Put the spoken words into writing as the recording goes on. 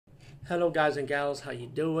Hello guys and gals, how you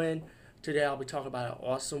doing? Today I'll be talking about an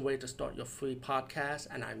awesome way to start your free podcast,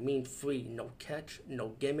 and I mean free, no catch, no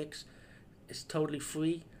gimmicks. It's totally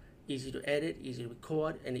free, easy to edit, easy to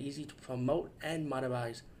record, and easy to promote and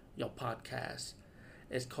monetize your podcast.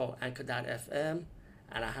 It's called Anchor.fm,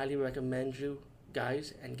 and I highly recommend you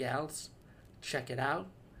guys and gals check it out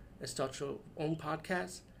and start your own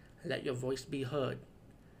podcast and let your voice be heard.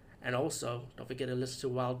 And also, don't forget to listen to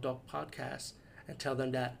Wild Dog Podcast and tell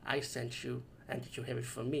them that I sent you and that you hear it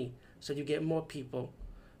from me. So you get more people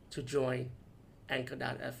to join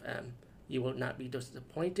Anchor.fm. You will not be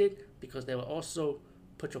disappointed because they will also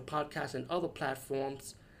put your podcast in other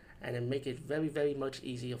platforms and then make it very, very much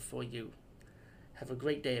easier for you. Have a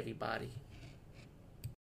great day, everybody.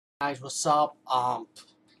 Guys, what's up?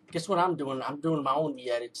 Guess what I'm doing? I'm doing my own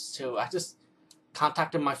edits too. I just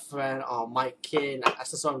contacted my friend Mike Kid. I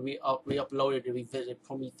saw re-uploaded the revisit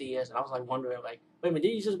Prometheus, and I was like wondering, like, wait a minute,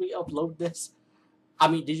 did you just re-upload this? I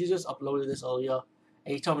mean, did you just upload this earlier?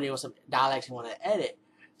 And he told me there was some dialects he wanted to edit.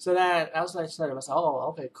 So that I was like, I was like, oh,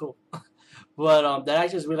 okay, cool. But then I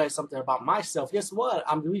just realized something about myself. Guess what?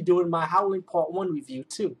 I'm redoing my Howling Part 1 review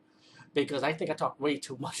too, because I think I talked way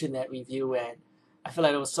too much in that review, and I feel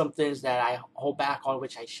like there was some things that I hold back on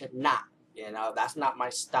which I should not. That's not my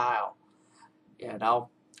style. You know,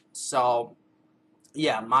 so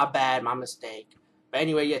yeah, my bad, my mistake. But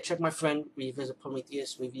anyway, yeah, check my friend Revisit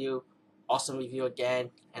Prometheus review. Awesome review again,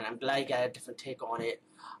 and I'm glad you got a different take on it.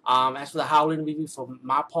 As for the Howling review, for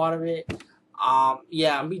my part of it,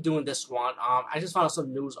 yeah, I'm be doing this one. I just found out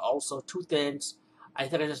some news also. Two things. I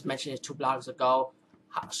think I just mentioned it 2 blogs ago.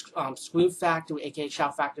 Scream Factory, aka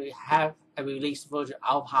Shout Factory, have a released version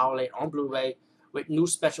of Howling on Blu-ray with new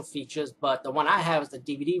special features, but the one I have is the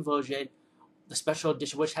DVD version, the special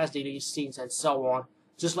edition, which has deleted scenes and so on,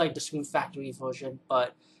 just like the Scream Factory version.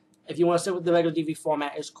 But if you want to sit with the regular DVD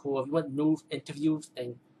format, it's cool. If you want new interviews,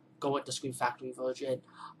 then go with the Scream Factory version.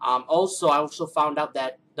 Also, I also found out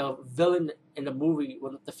that the villain in the movie,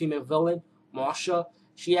 the female villain, Marsha,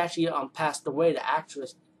 she actually passed away. The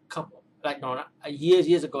actress,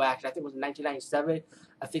 years ago. Actually, I think it was in 1997.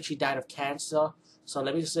 I think she died of cancer. So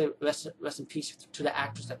let me just say rest in peace to the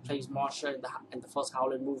actress that plays Marsha in the first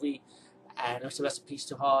Howling movie. And rest in peace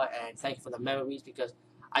to her, and thank you for the memories, because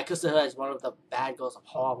I consider her as one of the bad girls of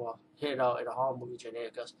horror, in the horror movie genre,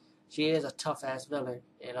 because she is a tough ass villain.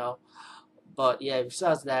 But yeah,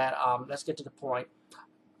 besides that, let's get to the point.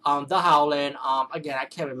 The Howling, again, I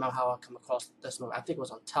can't remember how I come across this movie. I think it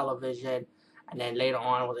was on television, and then later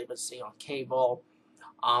on I was able to see it on cable.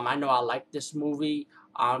 I know I like this movie.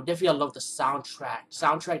 Definitely I love the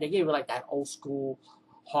soundtrack. They gave it like that old school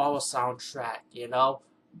horror soundtrack.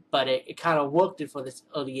 But it kind of worked it for this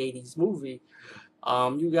early 80s movie.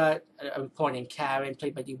 You got a reporting Karen,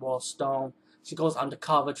 played by Dee Stone. She goes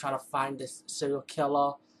undercover trying to find this serial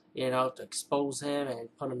killer, to expose him and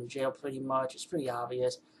put him in jail pretty much. It's pretty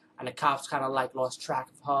obvious. And the cops kind of like lost track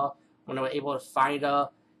of her. When they were able to find her,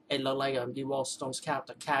 it looked like Dee Stone's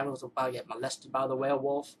character Karen was about to get molested by the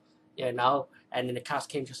werewolf. And then the cops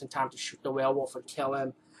came just in time to shoot the werewolf and kill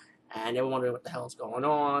him. And they were wondering what the hell is going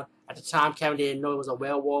on. At the time, Kevin didn't know it was a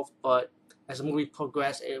werewolf, but as the movie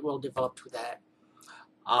progressed, it will develop to that.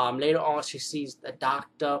 Later on, she sees the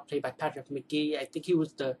doctor, played by Patrick McGee. I think he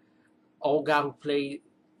was the old guy who played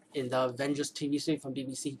in the Avengers TV series from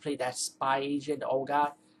BBC. He played that spy agent, the old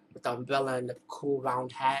guy with the umbrella and the cool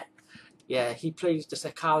round hat. Yeah, he plays the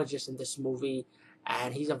psychologist in this movie,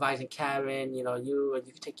 and he's advising Karen, you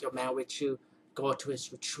can take your man with you, go to his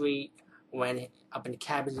retreat. When up in the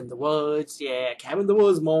cabins in the woods, yeah, cabin in the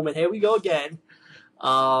woods moment. Here we go again.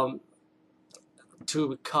 To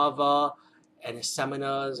recover and his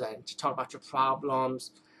seminars and to talk about your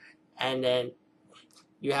problems, and then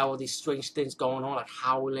you have all these strange things going on like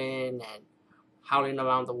howling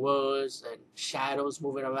around the woods and shadows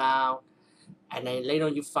moving around, and then later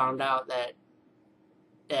on you found out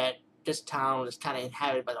that this town is kind of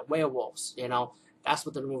inhabited by the werewolves. That's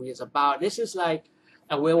what the movie is about. This is like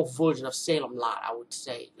a werewolf version of Salem Lot, I would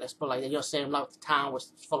say. Let's put it like that. Salem Lot, the town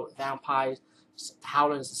was full of vampires.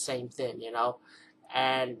 Howling is the same thing,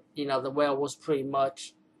 And, the werewolves pretty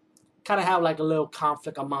much kind of have like a little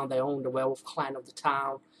conflict among their own, the werewolf clan of the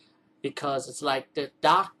town. Because it's like the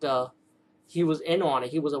doctor, he was in on it.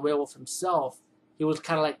 He was a werewolf himself. He was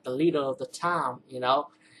kind of like the leader of the town,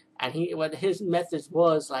 And what his methods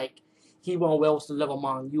was like, he wanted werewolves to live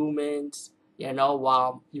among humans.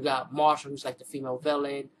 While you got Marsha, who's like the female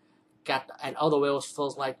villain, and other werewolves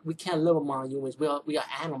feels like we can't live among humans. We are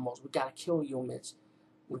animals. We gotta kill humans.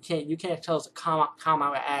 You can't tell us to calm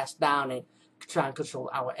our ass down and try and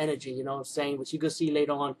control our energy. You know what I'm saying? Which you can see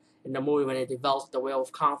later on in the movie when they developed the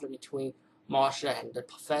werewolf conflict between Marsha and the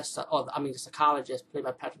professor, or I mean the psychologist played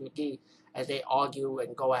by Patrick McGee, as they argue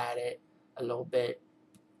and go at it a little bit.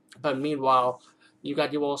 But meanwhile, you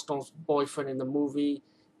got Yellowstone's boyfriend in the movie.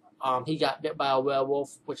 He got bit by a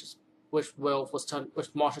werewolf, which werewolf was turned,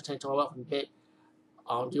 which Marsha turned into a werewolf and bit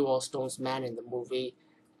Yellowstone's man in the movie,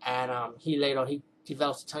 and he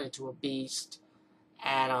develops to turn into a beast.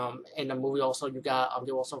 And in the movie also you got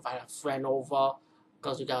they also invite a friend over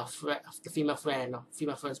because you got the female friend and the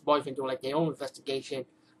female friend's boyfriend doing like their own investigation,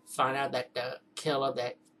 find out that the killer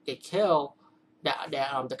that they kill, that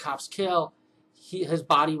the cops kill, his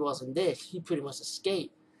body wasn't this. He pretty much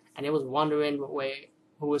escaped, and they was wondering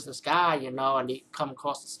who is this guy, and they come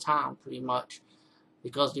across this town pretty much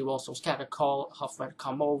because they also scared to call her friend to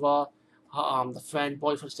come over. The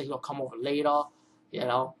boyfriend said he'll come over later,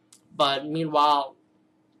 But meanwhile,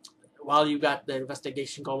 while you got the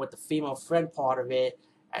investigation going with the female friend part of it,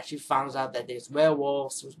 and she finds out that there's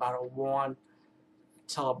werewolves, she was about to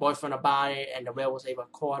tell her boyfriend about it, and the werewolf was able to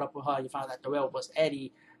caught up with her. You find out that the werewolf was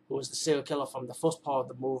Eddie, who was the serial killer from the first part of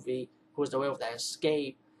the movie, who was the werewolf that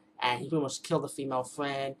escaped, and he pretty much killed the female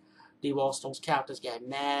friend. The Wallstone's characters get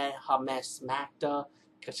mad. Her man smacked her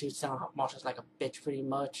because she was telling her Marsha's like a bitch pretty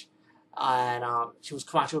much. And she was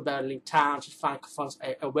crying she was better to leave town. She finally confronts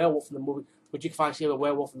a werewolf in the movie, but you can finally see a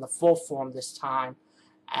werewolf in the full form this time.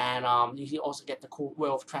 And you also get the cool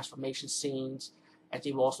werewolf transformation scenes. And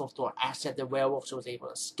she also threw an axe at the werewolf. She was able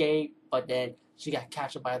to escape, but then she got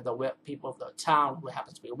captured by the people of the town, who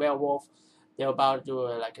happens to be a werewolf. They were about to do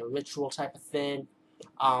like a ritual type of thing.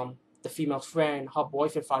 The female friend, her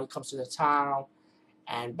boyfriend, finally comes to the town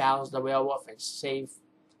and battles the werewolf and save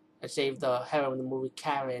the heroine of the movie,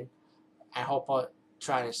 Karen, and help her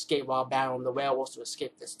try to escape while battling the werewolves to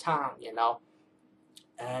escape this town,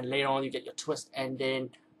 And later on, you get your twist ending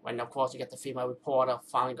when, of course, you get the female reporter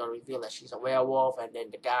finally going to reveal that she's a werewolf, and then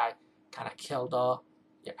the guy kind of killed her.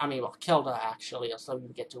 Killed her actually. So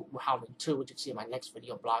you get to Howling 2, which you can see in my next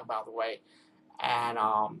video blog, by the way. And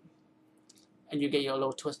you get your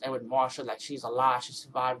little twist end with Marsha, like she's alive. She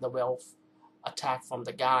survived the werewolf attack from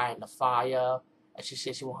the guy in the fire, and she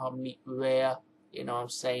says she want her meat rare. You know what I'm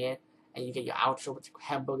saying? And you get your outro with the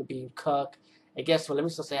hamburger being cooked. And guess what? Let me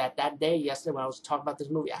just say, yesterday, when I was talking about this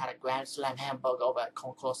movie, I had a Grand Slam hamburger over at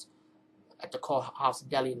Concourse, at the Courthouse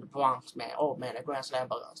Deli in the Bronx, man. Oh, man, that Grand Slam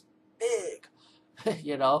hamburger was big,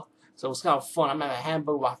 So it was kind of fun. I remember a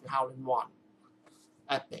hamburger watching Howling 1.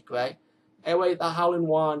 Epic, right? Anyway, the Howling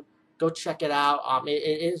 1, go check it out. It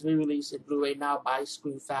is re-released in Blu-ray now by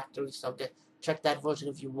Screen Factory, so check that version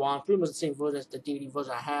if you want. Pretty much the same version as the DVD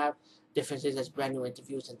version I have. Difference is there's brand new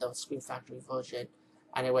interviews in the Screen Factory version.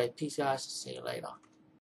 Anyway, peace guys. See you later.